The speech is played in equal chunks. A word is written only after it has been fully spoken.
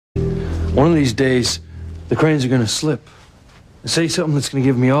One of these days, the cranes are gonna slip and say something that's gonna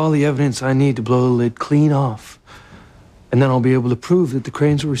give me all the evidence I need to blow the lid clean off. And then I'll be able to prove that the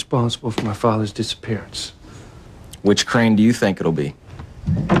cranes were responsible for my father's disappearance. Which crane do you think it'll be?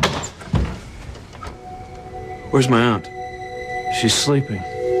 Where's my aunt? She's sleeping.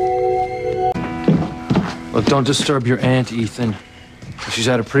 Look, don't disturb your aunt, Ethan. She's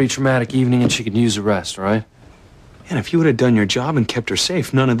had a pretty traumatic evening and she could use a rest, all right? And if you would have done your job and kept her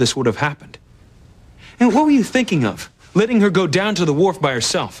safe, none of this would have happened. And what were you thinking of? Letting her go down to the wharf by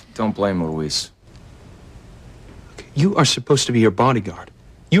herself? Don't blame Luis. You are supposed to be her bodyguard.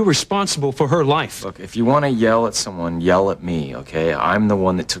 You're responsible for her life. Look, if you want to yell at someone, yell at me, okay? I'm the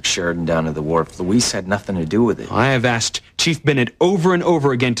one that took Sheridan down to the wharf. Luis had nothing to do with it. I have asked Chief Bennett over and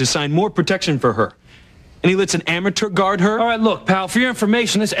over again to sign more protection for her. And he lets an amateur guard her? All right, look, pal, for your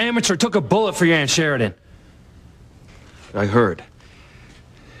information, this amateur took a bullet for your Aunt Sheridan. I heard.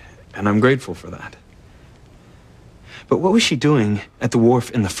 And I'm grateful for that. But what was she doing at the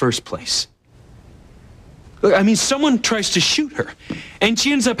wharf in the first place? Look, I mean, someone tries to shoot her, and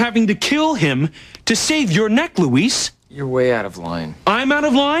she ends up having to kill him to save your neck, Luis. You're way out of line. I'm out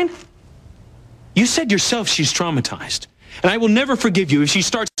of line? You said yourself she's traumatized. And I will never forgive you if she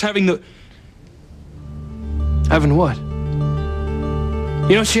starts having the... Having what?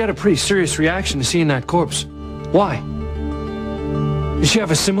 You know, she had a pretty serious reaction to seeing that corpse. Why? Did she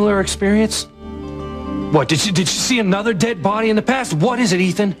have a similar experience? What, did she see another dead body in the past? What is it,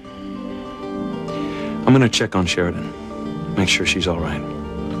 Ethan? I'm gonna check on Sheridan. Make sure she's all right.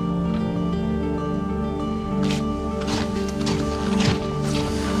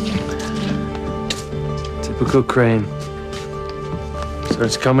 Typical Crane.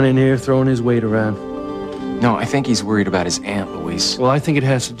 Starts coming in here, throwing his weight around. No, I think he's worried about his aunt, Luis. Well, I think it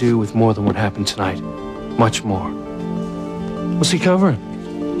has to do with more than what happened tonight. Much more. What's he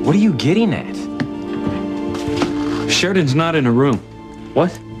covering? What are you getting at? Sheridan's not in her room.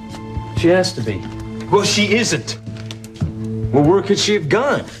 What? She has to be. Well, she isn't. Well, where could she have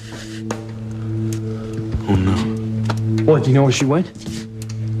gone? Oh, no. What, do you know where she went?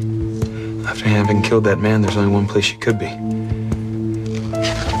 After having killed that man, there's only one place she could be.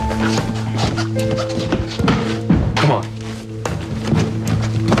 Come on.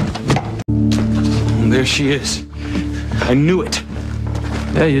 And there she is. I knew it.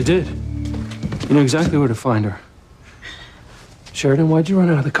 Yeah, you did. You know exactly where to find her. Sheridan, why'd you run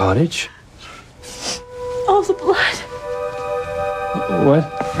out of the cottage? All the blood. What?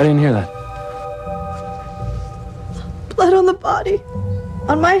 I didn't hear that. Blood on the body.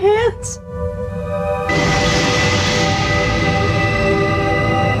 On my hands.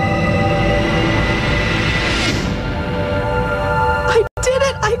 I did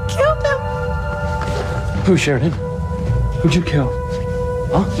it! I killed him! Who, Sheridan? Who'd you kill?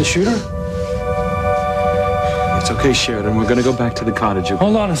 Huh? The shooter? It's okay, Sheridan. We're gonna go back to the cottage.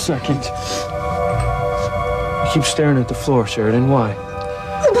 Hold on a second. You keep staring at the floor, Sheridan. Why?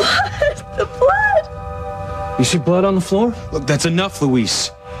 The blood! The blood! You see blood on the floor? Look, that's enough, Luis.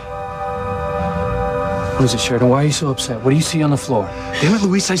 What is it, Sheridan? Why are you so upset? What do you see on the floor? Damn it,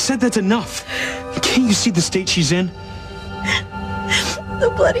 Luis, I said that's enough. Can't you see the state she's in?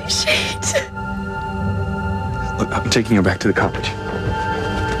 The bloody sheet. Look, I'm taking her back to the cottage.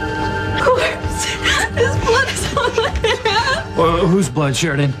 Corpse. His blood is on my hands. Whose blood,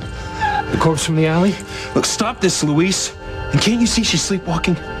 Sheridan? The corpse from the alley? Look, stop this, Luis. And can't you see she's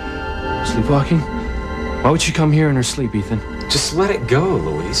sleepwalking? Sleepwalking? Why would she come here in her sleep, Ethan? Just let it go,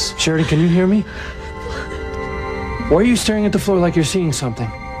 Luis. Sheridan, can you hear me? Why are you staring at the floor like you're seeing something?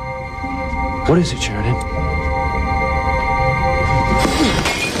 What is it, Sheridan?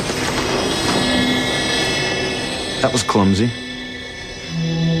 That was clumsy.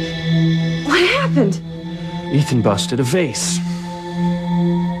 What happened? Ethan busted a vase.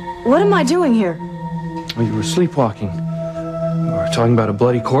 What am I doing here? Well, you were sleepwalking. You were talking about a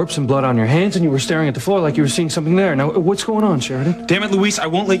bloody corpse and blood on your hands, and you were staring at the floor like you were seeing something there. Now, what's going on, Sheridan? Damn it, Luis, I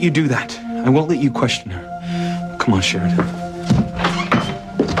won't let you do that. I won't let you question her. Come on, Sheridan.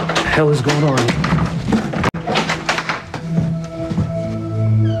 What the hell is going on?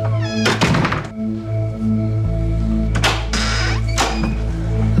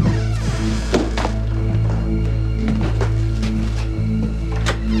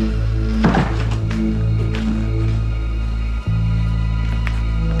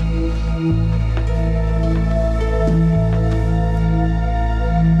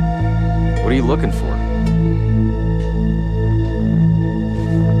 What are you looking for?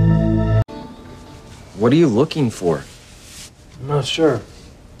 What are you looking for? I'm not sure.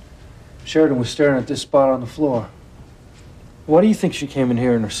 Sheridan was staring at this spot on the floor. Why do you think she came in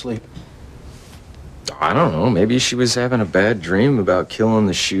here in her sleep? I don't know. Maybe she was having a bad dream about killing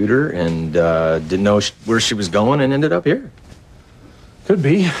the shooter and didn't know where she was going and ended up here. Could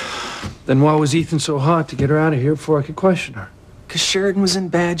be. Then why was Ethan so hot to get her out of here before I could question her? Because Sheridan was in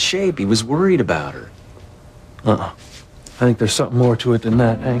bad shape. He was worried about her. I think there's something more to it than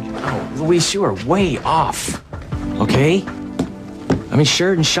that, Hank. Oh, Luis, you are way off. Okay? I mean,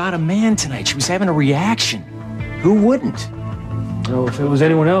 Sheridan shot a man tonight. She was having a reaction. Who wouldn't? Oh, if it was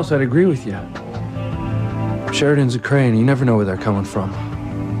anyone else, I'd agree with you. Sheridan's a crane. You never know where they're coming from.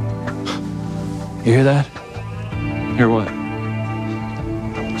 You hear that? Hear what?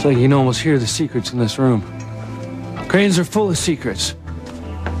 It's like you can almost hear the secrets in this room. Cranes are full of secrets.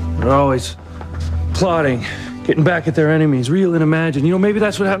 They're always plotting, getting back at their enemies, real and imagined. You know, maybe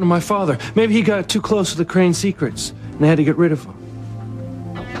that's what happened to my father. Maybe he got too close to the Crane secrets, and they had to get rid of him.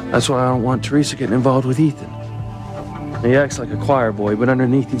 That's why I don't want Teresa getting involved with Ethan. He acts like a choir boy, but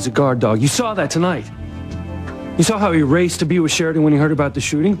underneath he's a guard dog. You saw that tonight. You saw how he raced to be with Sheridan when he heard about the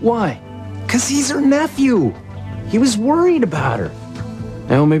shooting? Why? Because he's her nephew. He was worried about her.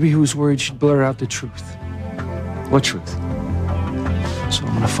 Now, maybe he was worried she'd blurt out the truth. What truth? So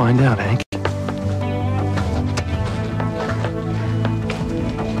I'm gonna find out, Hank.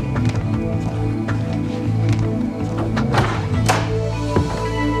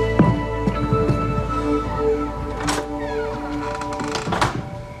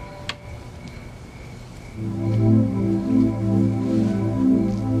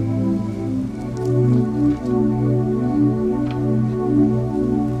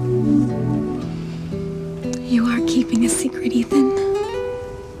 You are keeping a secret, Ethan.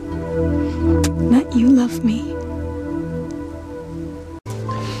 That you love me.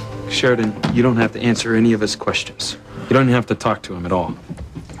 Sheridan, you don't have to answer any of his questions. You don't have to talk to him at all.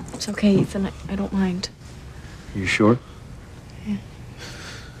 It's okay, Ethan. I don't mind. Are you sure?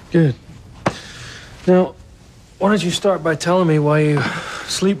 Good. Now, why don't you start by telling me why you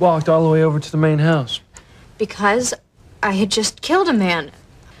sleepwalked all the way over to the main house? Because I had just killed a man.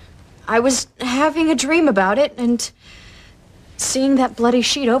 I was having a dream about it and seeing that bloody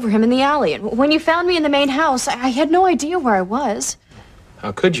sheet over him in the alley. And when you found me in the main house, I had no idea where I was.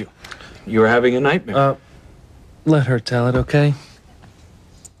 How could you? You were having a nightmare. Let her tell it, okay?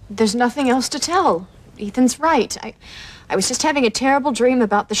 There's nothing else to tell. Ethan's right. I was just having a terrible dream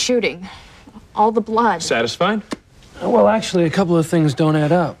about the shooting. All the blood. Satisfied? Well, actually, a couple of things don't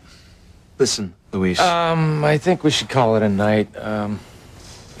add up. Listen, Luis. I think we should call it a night.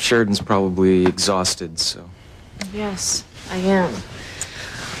 Sheridan's probably exhausted, so... Yes, I am.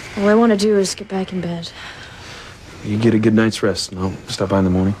 All I want to do is get back in bed. You get a good night's rest, and I'll stop by in the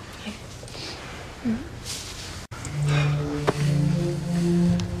morning.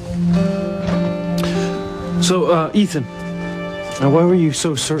 So, Ethan, now why were you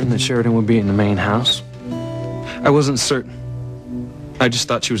so certain that Sheridan would be in the main house? I wasn't certain. I just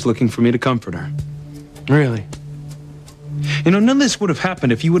thought she was looking for me to comfort her. Really? You know, none of this would have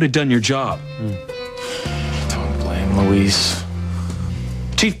happened if you would have done your job. Don't blame Luis.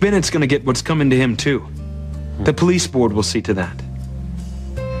 Chief Bennett's gonna get what's coming to him, too. The police board will see to that.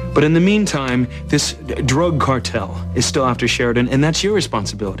 But in the meantime, this drug cartel is still after Sheridan, and that's your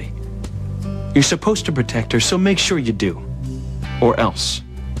responsibility. You're supposed to protect her, so make sure you do. Or else.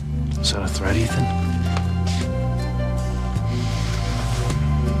 Is that a threat, Ethan?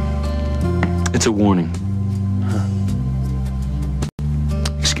 It's a warning.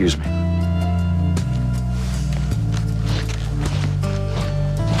 Excuse me.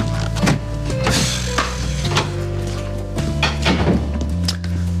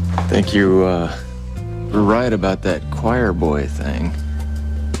 I think you were right about that choir boy thing.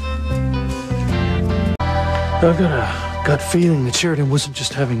 I've got a gut feeling that Sheridan wasn't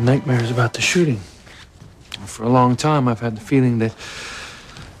just having nightmares about the shooting. For a long time, I've had the feeling that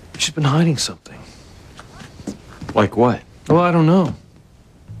she's been hiding something. Like what? Well, I don't know.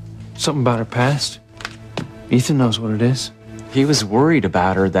 Something about her past. Ethan knows what it is. He was worried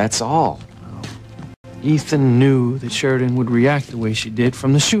about her, that's all. Ethan knew that Sheridan would react the way she did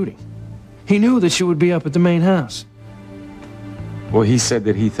from the shooting. He knew that she would be up at the main house. Well, he said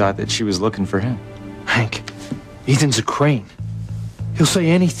that he thought that she was looking for him. Hank, Ethan's a crane. He'll say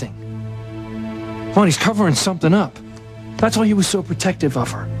anything. Come on, he's covering something up. That's why he was so protective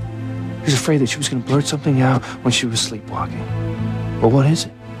of her. He was afraid that she was going to blurt something out when she was sleepwalking. Well, what is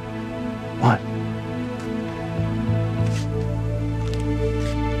it? What?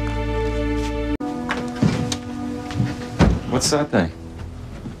 What's that thing?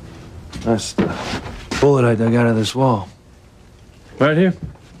 That's the bullet I dug out of this wall. Right here.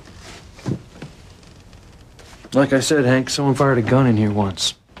 Like I said, Hank, someone fired a gun in here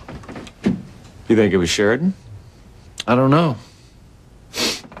once. You think it was Sheridan? I don't know.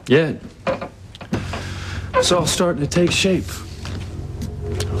 Yet. It's all starting to take shape.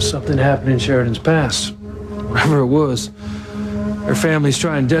 Something happened in Sheridan's past. Whatever it was, her family's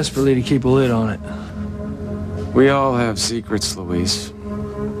trying desperately to keep a lid on it. We all have secrets, Luis.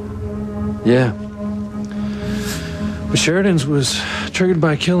 Yeah. But Sheridan's was triggered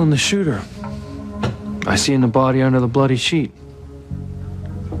by killing the shooter. By seeing the body under the bloody sheet.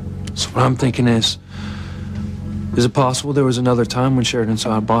 So what I'm thinking is it possible there was another time when Sheridan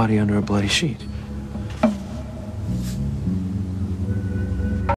saw a body under a bloody sheet?